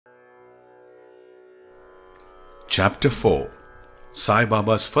Chapter 4 Sai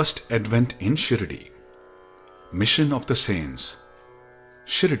Baba's First Advent in Shirdi. Mission of the Saints.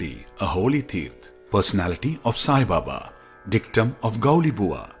 Shirdi, a holy Tirth. Personality of Sai Baba. Dictum of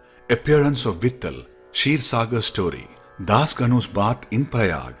Goulibuva. Appearance of Vithal. Kshirsagar story. Das Ganu's bath in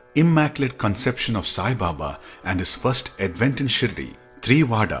Prayag. Immaculate conception of Sai Baba and his first advent in Shirdi. 3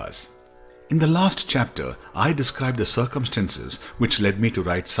 Wadas. In the last chapter, I described the circumstances which led me to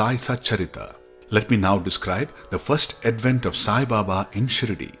write Sai Satcharith. Let me now describe the first advent of Sai Baba in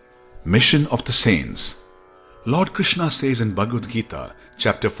Shirdi. Mission of the Saints. Lord Krishna says in Bhagavad Gita,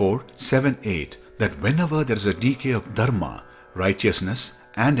 chapter 4, 7-8, that whenever there is a decay of dharma, righteousness,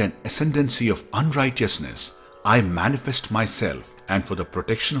 and an ascendancy of unrighteousness, I manifest myself, and for the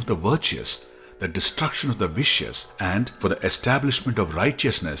protection of the virtuous, the destruction of the vicious, and for the establishment of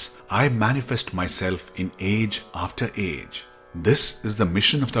righteousness, I manifest myself in age after age. This is the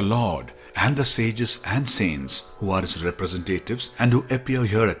mission of the Lord and the sages and saints who are his representatives and who appear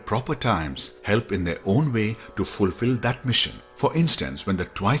here at proper times help in their own way to fulfill that mission. For instance, when the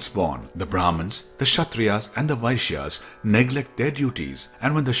twice born, the Brahmins, the Kshatriyas and the Vaishyas neglect their duties,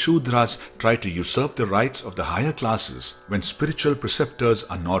 and when the Shudras try to usurp the rights of the higher classes, when spiritual preceptors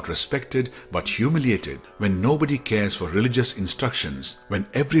are not respected but humiliated, when nobody cares for religious instructions, when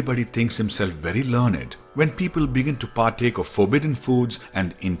everybody thinks himself very learned, when people begin to partake of forbidden foods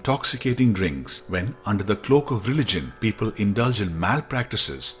and intoxicating drinks, when under the cloak of religion people indulge in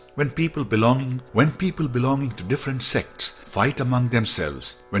malpractices, when people belonging to different sects fight among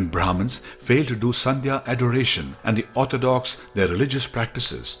themselves, when Brahmins fail to do Sandhya adoration and the Orthodox their religious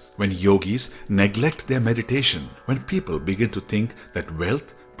practices, when yogis neglect their meditation, when people begin to think that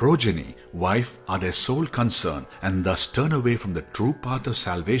wealth, progeny, wife are their sole concern and thus turn away from the true path of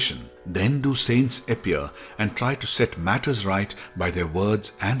salvation, then do saints appear and try to set matters right by their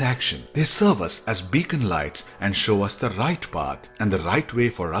words and action. They serve us as beacon lights and show us the right path and the right way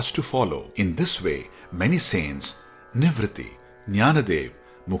for us to follow. In this way, many saints, Nivriti, Jnanadev,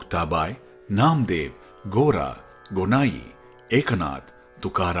 Muktabai, Namdev, Gora, Gonai, Ekanath,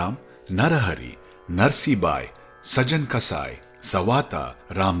 Tukaram, Narahari, Narsibai, Sajan Kasai, Savata,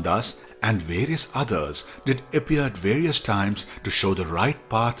 Ramdas and various others did appear at various times to show the right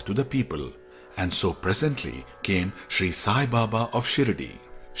path to the people. And so presently came Sri Sai Baba of Shirdi.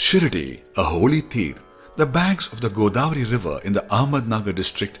 Shirdi, a holy Tirth. The banks of the Godavari river in the Ahmednagar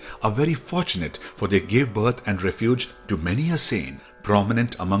district are very fortunate, for they gave birth and refuge to many a saint,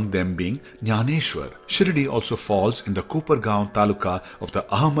 prominent among them being Jnaneshwar. Shirdi also falls in the Kopargaon taluka of the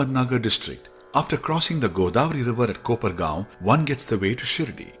Ahmednagar district. After crossing the Godavari river at Kopargaon, one gets the way to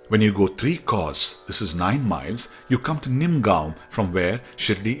Shirdi. When you go 3 kos, this is 9 miles, you come to Nimgaon, from where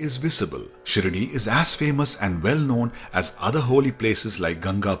Shirdi is visible. Shirdi is as famous and well known as other holy places like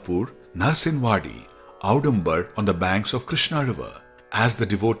Gangapur, Narsinwadi, Audumbar on the banks of Krishna river. As the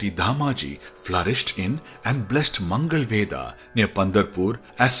devotee Damaji flourished in and blessed Mangal Veda near Pandarpur,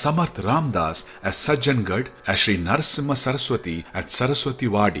 as Samarth Ramdas at Sajjangad, as Sri Narasimha Saraswati at Saraswati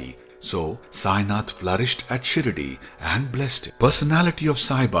Wadi, so Sainath flourished at Shirdi and blessed it. Personality of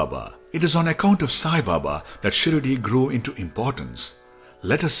Sai Baba. It is on account of Sai Baba that Shirdi grew into importance.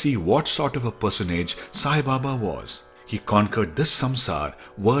 Let us see what sort of a personage Sai Baba was. He conquered this samsar,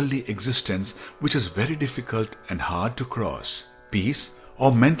 worldly existence, which is very difficult and hard to cross. Peace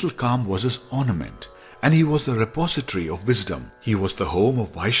or mental calm was his ornament, and he was the repository of wisdom. He was the home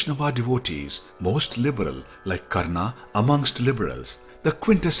of Vaishnava devotees, most liberal, like Karna amongst liberals, the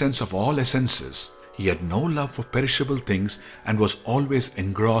quintessence of all essences. He had no love for perishable things and was always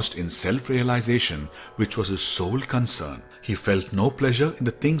engrossed in self-realization, which was his sole concern. He felt no pleasure in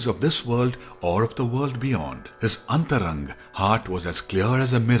the things of this world or of the world beyond. His antarang heart was as clear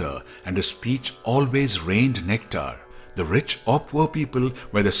as a mirror, and his speech always rained nectar. The rich or poor people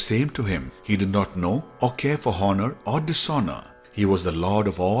were the same to him. He did not know or care for honor or dishonor. He was the Lord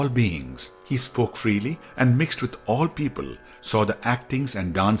of all beings. He spoke freely and mixed with all people, saw the actings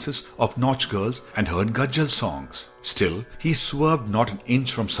and dances of nautch girls and heard gajal songs. Still, he swerved not an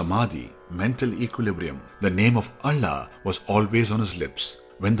inch from samadhi, mental equilibrium. The name of Allah was always on his lips.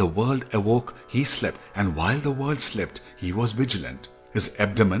 When the world awoke, he slept, and while the world slept, he was vigilant. His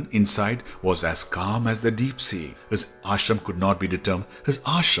abdomen inside was as calm as the deep sea. His ashram could not be determined,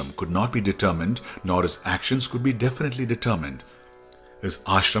 nor his actions could be definitely determined. His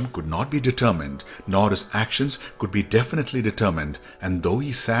ashram could not be determined, nor his actions could be definitely determined, and though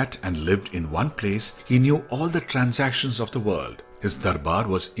he sat and lived in one place, he knew all the transactions of the world. His darbar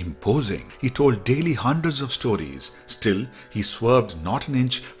was imposing. He told daily hundreds of stories. Still, he swerved not an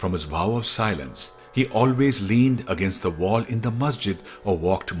inch from his vow of silence. He always leaned against the wall in the masjid or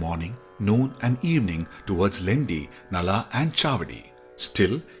walked morning, noon and evening towards Lendi, Nala and Chavadi.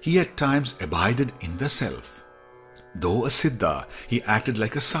 Still, he at times abided in the self. Though a Siddha, he acted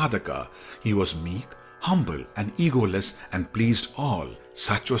like a Sadhaka. He was meek, humble and egoless and pleased all.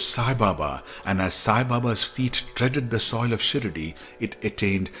 Such was Sai Baba, and as Sai Baba's feet treaded the soil of Shirdi, it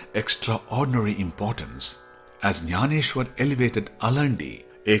attained extraordinary importance. As Jnaneshwar elevated Alandi,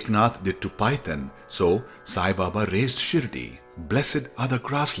 Eknath did to Python, so Sai Baba raised Shirdi. Blessed are the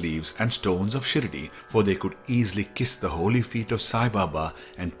grass leaves and stones of Shirdi, for they could easily kiss the holy feet of Sai Baba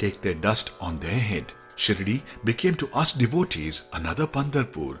and take their dust on their head. Shirdi became to us devotees another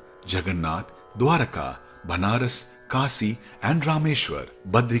Pandharpur, Jagannath, Dwaraka, Banaras, Kasi and Rameshwar,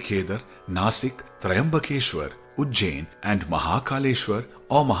 Badrikedar, Nasik, Trayambakeshwar, Ujjain and Mahakaleshwar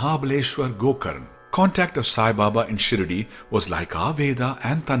or Mahabaleshwar Gokarn. Contact of Sai Baba in Shirdi was like our Veda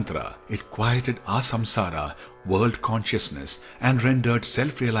and Tantra. It quieted our samsara, world consciousness and rendered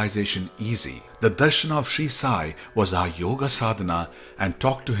self-realization easy. The darshan of Sri Sai was our yoga sadhana, and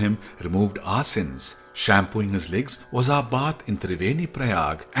talk to him removed our sins. Shampooing his legs was our bath in Triveni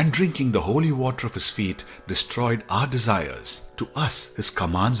Prayag, and drinking the holy water of his feet destroyed our desires. To us, his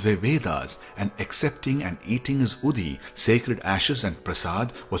commands were Vedas, and accepting and eating his udhi, sacred ashes and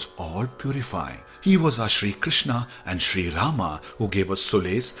prasad was all purifying. He was our Sri Krishna and Sri Rama who gave us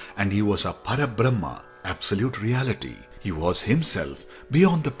solace, and he was our Parabrahma, absolute reality. He was himself,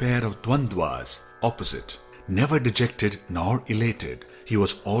 beyond the pair of Dvandvas, opposite. Never dejected nor elated, he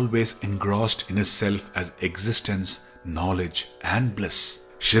was always engrossed in his self as existence, knowledge and bliss.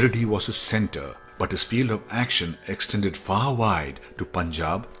 Shirdi was his center, but his field of action extended far wide to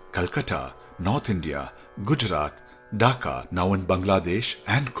Punjab, Calcutta, North India, Gujarat, Dhaka, now in Bangladesh,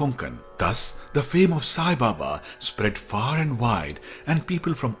 and Konkan. Thus, the fame of Sai Baba spread far and wide, and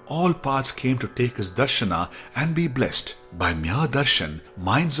people from all parts came to take his darshana and be blessed. By mere darshan,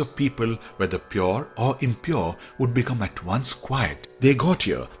 minds of people, whether pure or impure, would become at once quiet. They got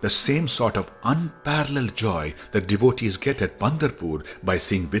here the same sort of unparalleled joy that devotees get at Pandharpur by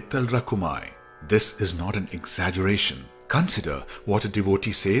seeing Vithal Rakumai. This is not an exaggeration. Consider what a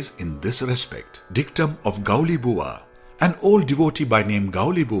devotee says in this respect. Dictum of Goulibuva. An old devotee by name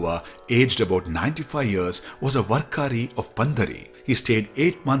Goulibuva, aged about 95 years, was a Varkari of Pandari. He stayed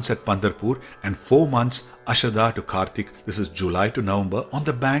 8 months at Pandharpur and 4 months Ashada to Kartik, this is July to November, on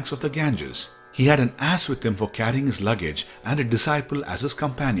the banks of the Ganges. He had an ass with him for carrying his luggage and a disciple as his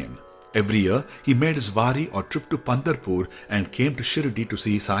companion. Every year he made his vari or trip to Pandharpur and came to Shirdi to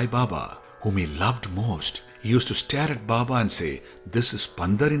see Sai Baba, whom he loved most. He used to stare at Baba and say, "This is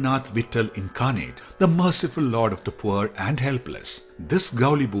Pandarinath Vithal incarnate, the merciful Lord of the poor and helpless." This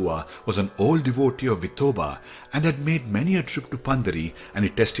Goulibuva was an old devotee of Vithoba and had made many a trip to Pandari, and he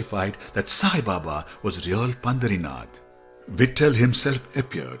testified that Sai Baba was real Pandarinath. Vithal himself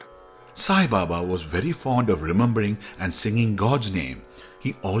appeared. Sai Baba was very fond of remembering and singing God's name.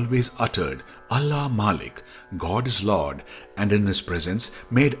 He always uttered, "Allah Malik," God is Lord, and in his presence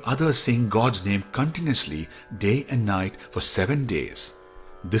made others sing God's name continuously day and night for 7 days.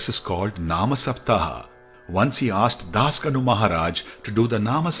 This is called Nama Saptaha. Once he asked Das Ganu Maharaj to do the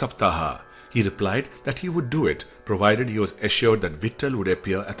Nama Saptaha. He replied that he would do it, provided he was assured that Vithal would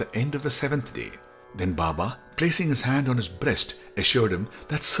appear at the end of the 7th day. Then Baba, placing his hand on his breast, assured him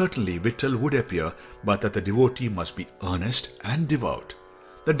that certainly Vithal would appear, but that the devotee must be earnest and devout.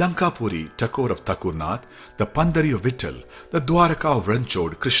 The Dankapuri Thakur of Thakurnath, the Pandari of Vithal, the Dwaraka of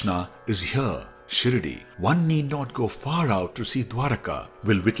Ranchod Krishna is here, Shirdi. One need not go far out to see Dwaraka.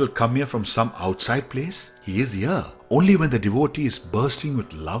 Will Vithal come here from some outside place? He is here. Only when the devotee is bursting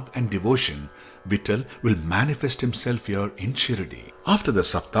with love and devotion, Vithal will manifest himself here in Shirdi. After the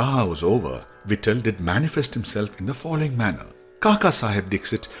Saptaha was over, Vithal did manifest himself in the following manner. Kaka Sahib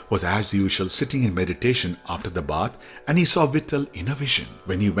Dixit was as usual sitting in meditation after the bath, and he saw Vithal in a vision.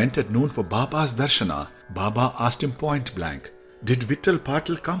 When he went at noon for Baba's darshana, Baba asked him point blank, "Did Vithal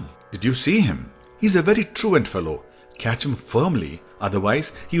Patil come? Did you see him? He's a very truant fellow. Catch him firmly,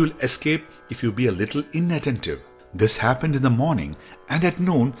 otherwise he will escape if you be a little inattentive." This happened in the morning, and at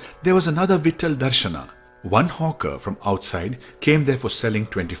noon there was another Vithal darshana. One hawker from outside came there for selling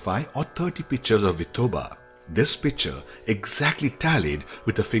 25 or 30 pictures of Vithoba. This picture exactly tallied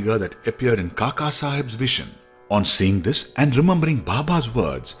with the figure that appeared in Kaka Sahib's vision. On seeing this and remembering Baba's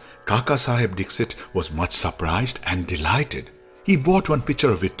words, Kaka Sahib Dixit was much surprised and delighted. He bought one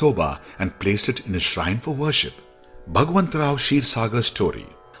picture of Vithoba and placed it in his shrine for worship. Bhagwant Rao Kshirsagar's story.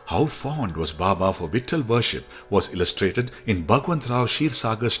 How fond was Baba for Vithal worship was illustrated in Bhagwant Rao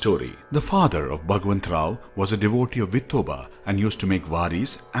Kshirsagar's story. The father of Bhagwant Rao was a devotee of Vithoba and used to make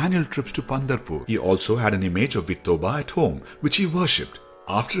varis, annual trips to Pandharpur. He also had an image of Vithoba at home, which he worshipped.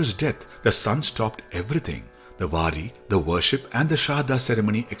 After his death, the son stopped everything, the Wari, the worship and the Shraddha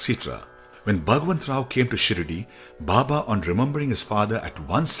ceremony, etc. When Bhagwant Rao came to Shirdi, Baba, on remembering his father, at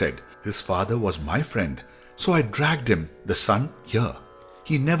once said, "His father was my friend, so I dragged him, the son, here.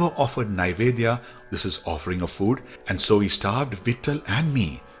 He never offered Naivedya, this is offering of food, and so he starved Vithal and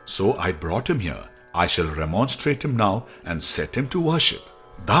me. So I brought him here. I shall remonstrate him now and set him to worship."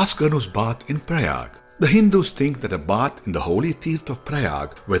 Das Ganu's bath in Prayag. The Hindus think that a bath in the holy Tirth of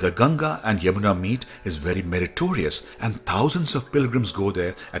Prayag, where the Ganga and Yamuna meet, is very meritorious, and thousands of pilgrims go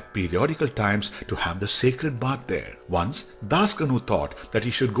there at periodical times to have the sacred bath there. Once, Das Ganu thought that he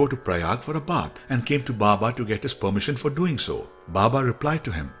should go to Prayag for a bath and came to Baba to get his permission for doing so. Baba replied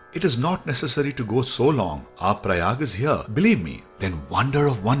to him, "It is not necessary to go so long. Our Prayag is here, believe me." Then, wonder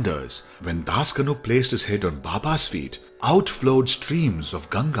of wonders, when Das Ganu placed his head on Baba's feet, out flowed streams of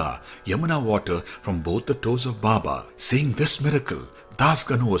Ganga, Yamuna water from both the toes of Baba. Seeing this miracle, Das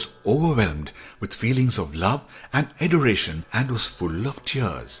Ganu was overwhelmed with feelings of love and adoration and was full of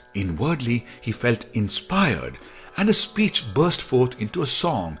tears. Inwardly, he felt inspired, and his speech burst forth into a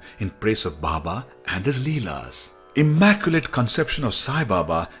song in praise of Baba and his Leelas. Immaculate Conception of Sai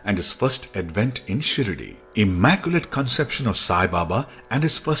Baba and his first advent in Shirdi. Immaculate Conception of Sai Baba and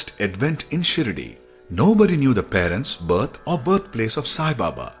his first advent in Shirdi. Nobody knew the parents, birth or birthplace of Sai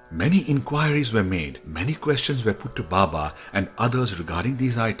Baba. Many inquiries were made, many questions were put to Baba and others regarding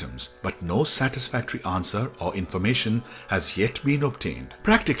these items, but no satisfactory answer or information has yet been obtained.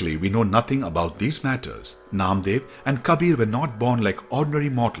 Practically, we know nothing about these matters. Namdev and Kabir were not born like ordinary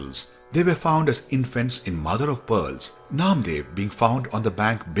mortals. They were found as infants in mother of pearls, Namdev being found on the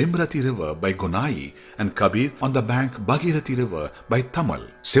bank Bhimrati river by Gonai and Kabir on the bank Bhagirathi river by Tamal.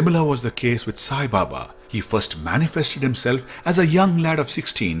 Similar was the case with Sai Baba. He first manifested himself as a young lad of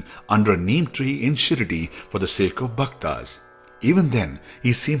 16 under a neem tree in Shirdi for the sake of bhaktas. Even then,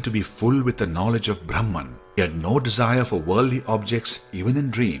 he seemed to be full with the knowledge of Brahman. He had no desire for worldly objects even in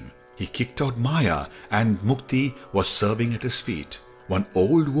dream. He kicked out Maya and Mukti was serving at his feet. One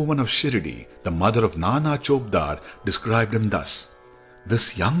old woman of Shirdi, the mother of Nana Chopdar, described him thus: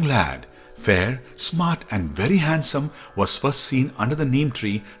 "This young lad, fair, smart and very handsome, was first seen under the neem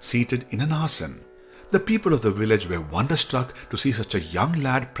tree seated in an asan. The people of the village were wonderstruck to see such a young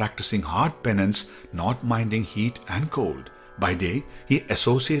lad practicing hard penance, not minding heat and cold. By day, he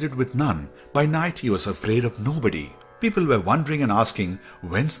associated with none. By night, he was afraid of nobody. People were wondering and asking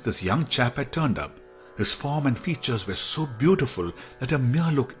whence this young chap had turned up. His form and features were so beautiful that a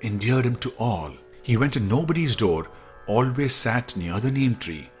mere look endeared him to all. He went to nobody's door, always sat near the neem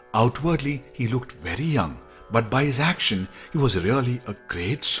tree. Outwardly, he looked very young, but by his action, he was really a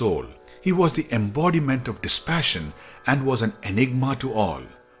great soul. He was the embodiment of dispassion and was an enigma to all.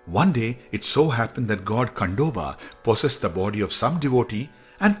 One day, it so happened that god Khandoba possessed the body of some devotee,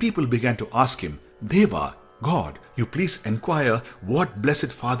 and people began to ask him, 'Deva, God, you please enquire what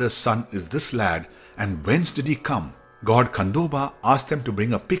blessed father's son is this lad, and whence did he come?' God Khandoba asked them to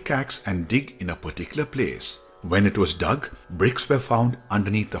bring a pickaxe and dig in a particular place. When it was dug, bricks were found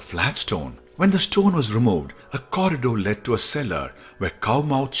underneath the flat stone. When the stone was removed, a corridor led to a cellar where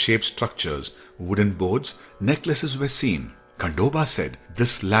cow-mouth-shaped structures, wooden boards, necklaces were seen. Khandoba said,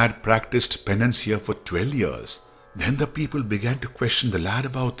 'This lad practiced penance here for 12 years. Then the people began to question the lad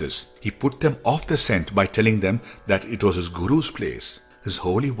about this. He put them off the scent by telling them that it was his guru's place, his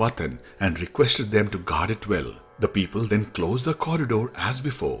holy watan, and requested them to guard it well. The people then closed the corridor as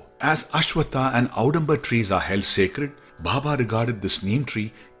before. As Ashwatha and Audamba trees are held sacred, Baba regarded this neem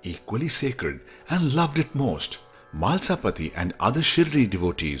tree equally sacred and loved it most. Malsapati and other Shirdi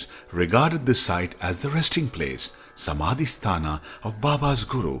devotees regarded this site as the resting place, Samadhi Sthana of Baba's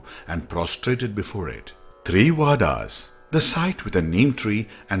Guru, and prostrated before it. 3 Wadas. The site with a neem tree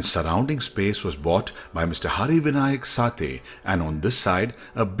and surrounding space was bought by Mr. Hari Vinayak Sate, and on this side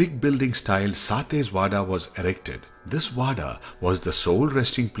a big building styled Sate's Wada was erected. This Wada was the sole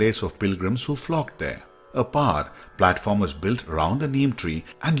resting place of pilgrims who flocked there. A platform was built round the neem tree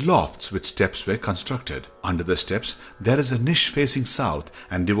and lofts with steps were constructed. Under the steps there is a niche facing south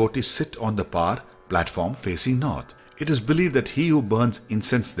and devotees sit on the platform facing north. It is believed that he who burns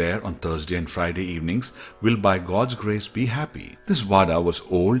incense there on Thursday and Friday evenings will by God's grace be happy. This Wada was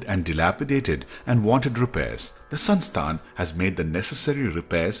old and dilapidated and wanted repairs. The Sansthan has made the necessary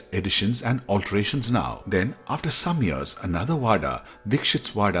repairs, additions and alterations now. Then, after some years, another Wada,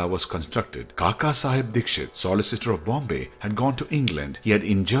 Dikshit's Wada, was constructed. Kaka Sahib Dikshit, solicitor of Bombay, had gone to England. He had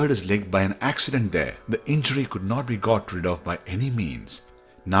injured his leg by an accident there. The injury could not be got rid of by any means.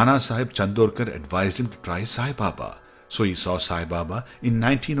 Nana Sahib Chandorkar advised him to try Sai Baba. So he saw Sai Baba in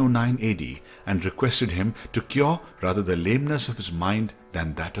 1909 AD and requested him to cure rather the lameness of his mind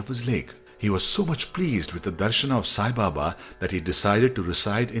than that of his leg. He was so much pleased with the darshana of Sai Baba that he decided to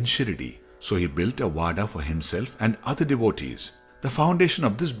reside in Shirdi. So he built a Wada for himself and other devotees. The foundation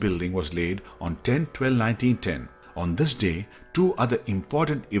of this building was laid on 10/12/1910. On this day, two other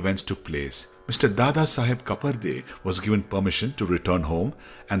important events took place. Mr. Dada Saheb Kaparde was given permission to return home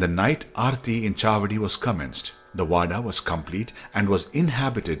and the night Aarti in Chavadi was commenced. The Wada was complete and was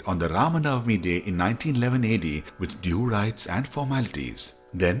inhabited on the Ramanavami day in 1911 AD with due rites and formalities.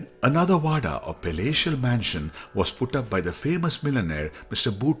 Then another Wada or palatial mansion was put up by the famous millionaire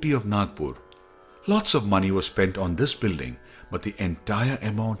Mr. Booty of Nagpur. Lots of money was spent on this building, but the entire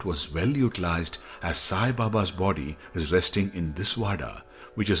amount was well utilized as Sai Baba's body is resting in this Wada,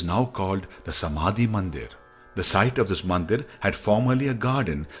 which is now called the Samadhi Mandir. The site of this mandir had formerly a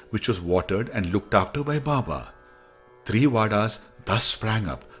garden which was watered and looked after by Baba. 3 Wadas thus sprang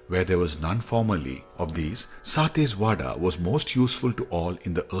up where there was none formerly. Of these, Sate's Wada was most useful to all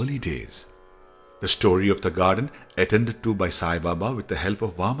in the early days. The story of the garden attended to by Sai Baba with the help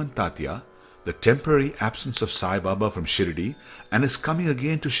of Vaman Tatya, the temporary absence of Sai Baba from Shirdi and his coming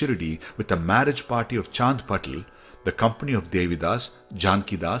again to Shirdi with the marriage party of Chand Patel, the company of Devidas,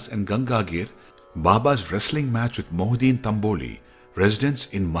 Jankidas and Gangagir, Baba's wrestling match with Mohuddin Tamboli, residence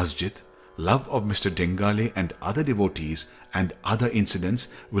in Masjid, love of Mr. Dengale and other devotees and other incidents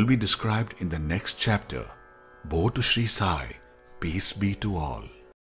will be described in the next chapter. Bo to Sri Sai, peace be to all.